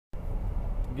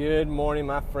Good morning,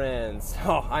 my friends.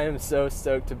 Oh, I am so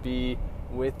stoked to be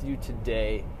with you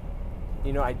today.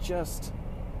 I just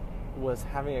was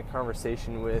having a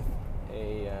conversation with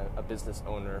a business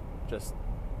owner, just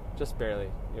barely.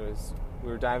 We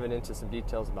were diving into some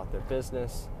details about their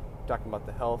business, talking about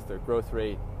the health, their growth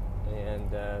rate,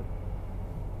 and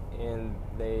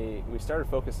we started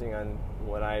focusing on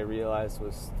what I realized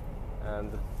was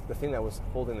the thing that was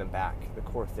holding them back, the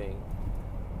core thing.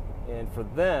 And for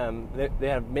them, they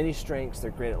have many strengths. They're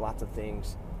great at lots of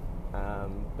things,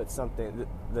 but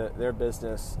their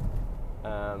business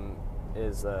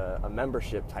is a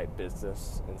membership type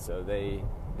business, and so they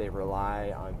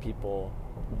rely on people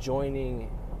joining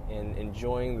and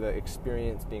enjoying the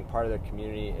experience, being part of their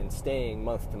community, and staying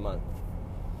month to month.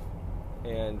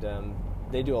 And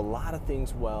they do a lot of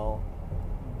things well,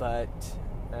 but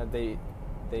they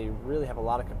really have a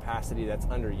lot of capacity that's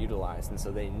underutilized, and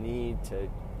so they need to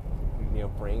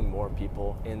bring more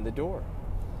people in the door.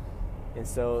 And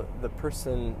so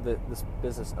this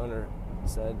business owner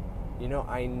said,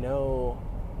 I know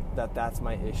that that's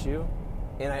my issue,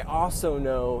 and I also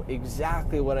know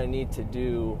exactly what I need to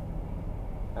do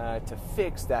to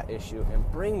fix that issue and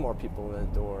bring more people in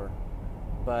the door,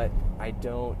 but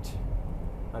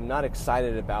I'm not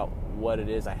excited about what it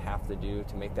is I have to do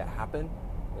to make that happen,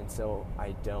 and so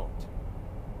I don't.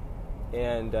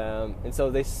 And so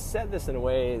they said this in a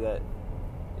way that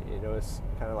it's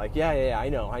kind of like, yeah, I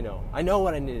know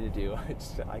what I need to do.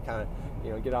 I kind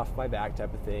of get off my back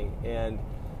type of thing. And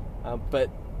but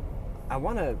I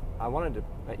wanted to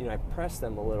I pressed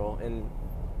them a little, and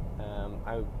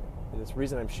this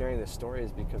reason I'm sharing this story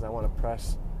is because I want to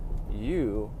press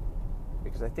you,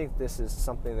 because I think this is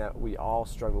something that we all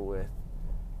struggle with,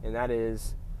 and that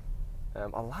is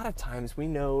a lot of times we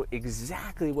know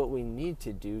exactly what we need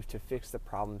to do to fix the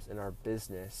problems in our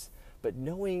business, but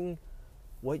knowing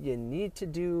what you need to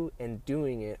do and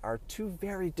doing it are two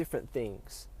very different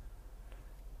things.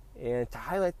 And to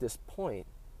highlight this point,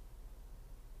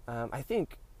 I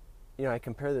think, I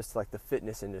compare this to like the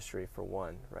fitness industry for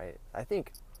one, right? I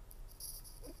think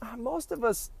most of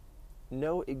us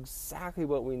know exactly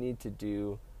what we need to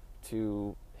do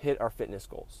to hit our fitness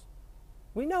goals.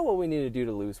 We know what we need to do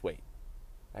to lose weight,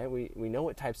 right? We know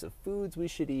what types of foods we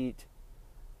should eat.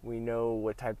 We know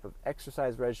what type of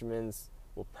exercise regimens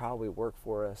will probably work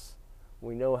for us.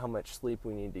 We know how much sleep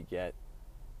we need to get.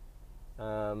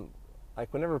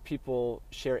 Like whenever people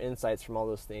share insights from all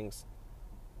those things,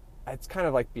 it's kind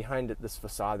of like behind this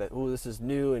facade that, this is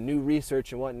new and new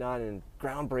research and whatnot and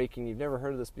groundbreaking. You've never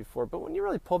heard of this before. But when you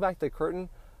really pull back the curtain,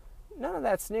 none of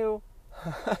that's new.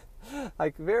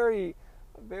 Like very,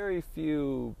 very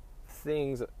few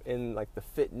things in like the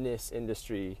fitness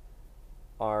industry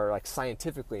are like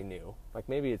scientifically new. Like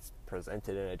maybe it's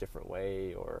presented in a different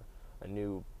way or a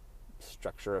new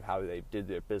structure of how they did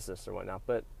their business or whatnot.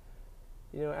 But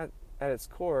at its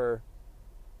core,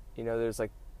 there's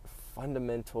like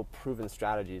fundamental proven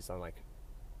strategies on like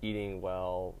eating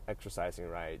well, exercising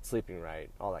right, sleeping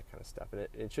right, all that kind of stuff. And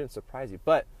it shouldn't surprise you.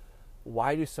 But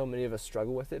why do so many of us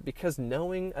struggle with it? Because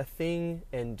knowing a thing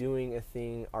and doing a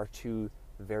thing are two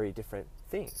very different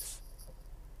things.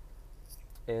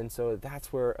 And so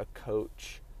that's where a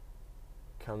coach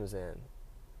comes in.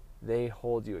 They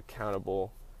hold you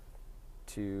accountable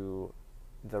to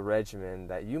the regimen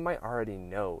that you might already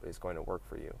know is going to work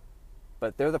for you.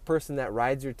 But they're the person that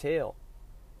rides your tail.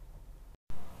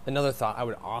 Another thought I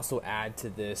would also add to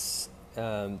this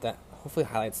that hopefully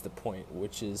highlights the point,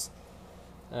 which is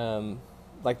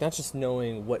like not just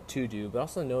knowing what to do, but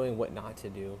also knowing what not to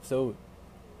do. So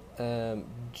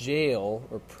jail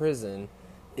or prison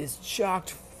is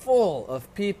chocked full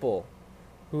of people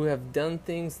who have done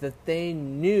things that they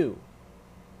knew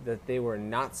that they were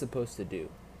not supposed to do.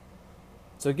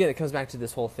 So again, it comes back to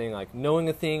this whole thing, like knowing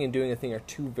a thing and doing a thing are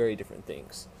two very different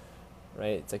things,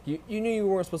 right? It's like you knew you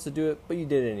weren't supposed to do it, but you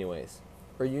did it anyways.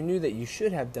 Or you knew that you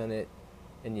should have done it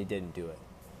and you didn't do it.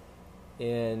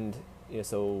 And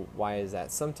so why is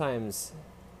that? Sometimes,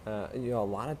 a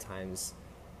lot of times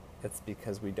it's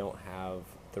because we don't have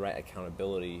the right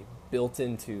accountability built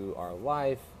into our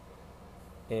life,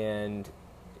 and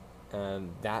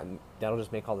that'll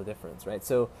just make all the difference, right?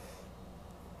 So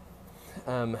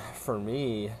for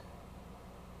me,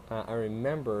 I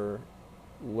remember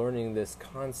learning this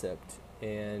concept,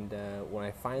 and when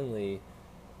I finally,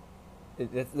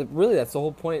 that's the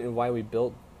whole point and why we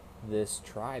built this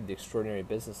tribe, the Extraordinary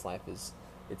Business Life, is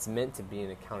it's meant to be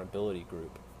an accountability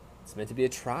group. It's meant to be a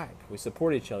tribe. We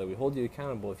support each other. We hold you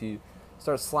accountable. If you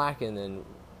start slacking, then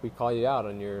we call you out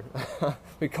on your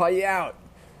we call you out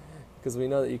because we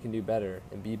know that you can do better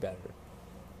and be better.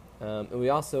 And we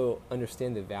also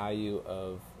understand the value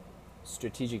of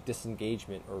strategic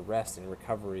disengagement or rest and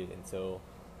recovery. And so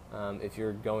if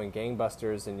you're going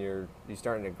gangbusters and you're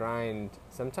starting to grind,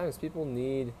 sometimes people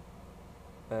need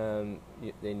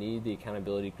they need the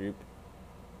accountability group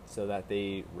so that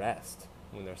they rest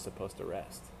when they're supposed to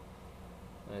rest.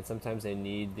 And sometimes they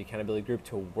need the accountability group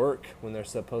to work when they're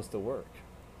supposed to work.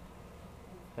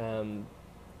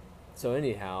 So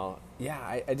anyhow,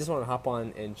 yeah, I just want to hop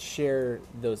on and share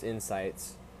those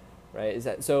insights, right? Is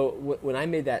that so? When I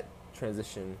made that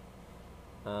transition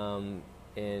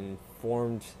and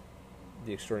formed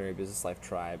the Extraordinary Business Life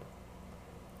Tribe,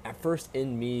 at first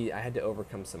in me, I had to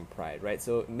overcome some pride, right?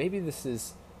 So maybe this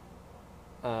is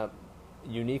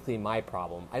uniquely my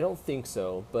problem. I don't think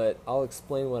so, but I'll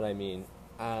explain what I mean.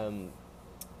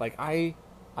 Like I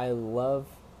love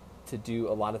to do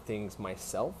a lot of things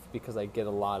myself because I get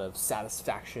a lot of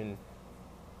satisfaction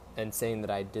in saying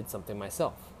that I did something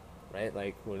myself, right?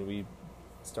 Like when we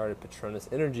started Patronus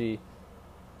Energy,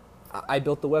 I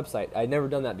built the website. I'd never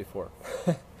done that before.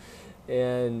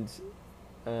 And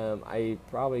I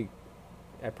probably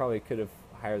could have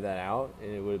hired that out,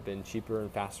 and it would have been cheaper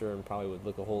and faster and probably would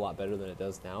look a whole lot better than it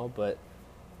does now, but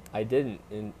I didn't,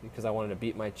 because I wanted to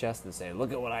beat my chest and say,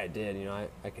 look at what I did,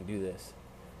 I can do this.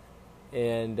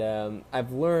 And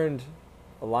I've learned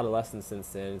a lot of lessons since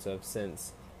then, so I've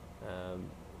since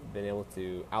been able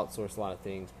to outsource a lot of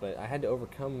things, but I had to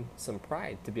overcome some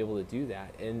pride to be able to do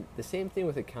that. And the same thing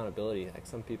with accountability. Like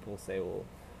some people say, well,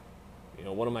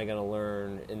 what am I going to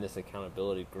learn in this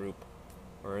accountability group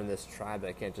or in this tribe that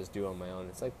I can't just do on my own?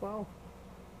 It's like, well,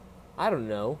 I don't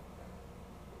know.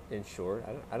 In short,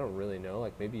 I don't really know.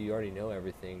 Like maybe you already know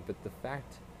everything, but the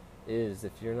fact is,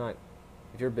 if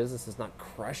your business is not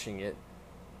crushing it,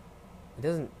 it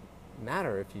doesn't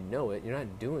matter if you know it. You're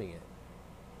not doing it.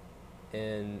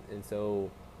 And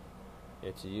so,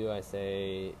 to you, I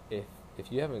say, if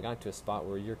you haven't got to a spot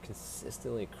where you're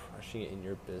consistently crushing it in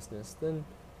your business, then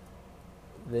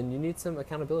you need some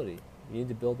accountability. You need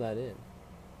to build that in.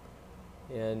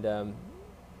 And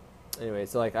anyway,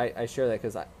 so like I share that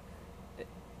because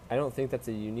I don't think that's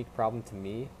a unique problem to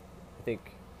me. I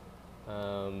think,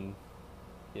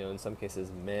 in some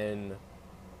cases, men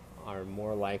are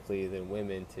more likely than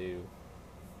women to,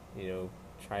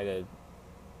 try to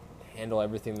handle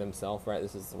everything themselves, right?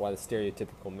 This is why the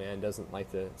stereotypical man doesn't like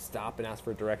to stop and ask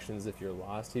for directions if you're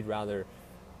lost. He'd rather,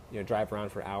 drive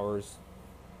around for hours,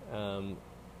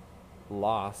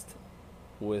 lost,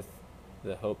 with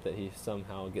the hope that he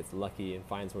somehow gets lucky and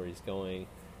finds where he's going.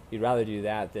 He'd rather do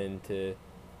that than to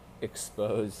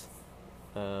expose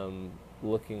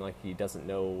looking like he doesn't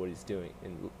know what he's doing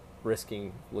and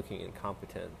risking looking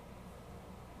incompetent.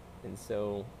 And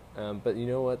so, but you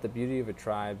know what? The beauty of a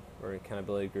tribe or an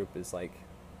accountability group is like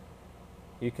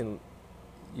you can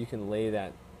lay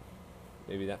that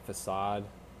facade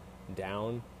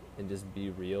down and just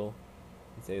be real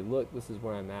and say, look, this is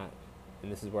where I'm at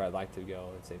and this is where I'd like to go,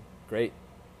 and say, great,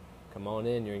 come on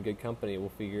in, you're in good company, we'll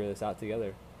figure this out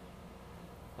together.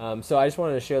 So I just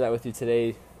wanted to share that with you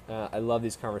today. I love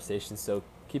these conversations, so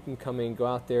keep them coming. Go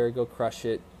out there, go crush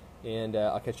it, and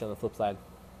I'll catch you on the flip side.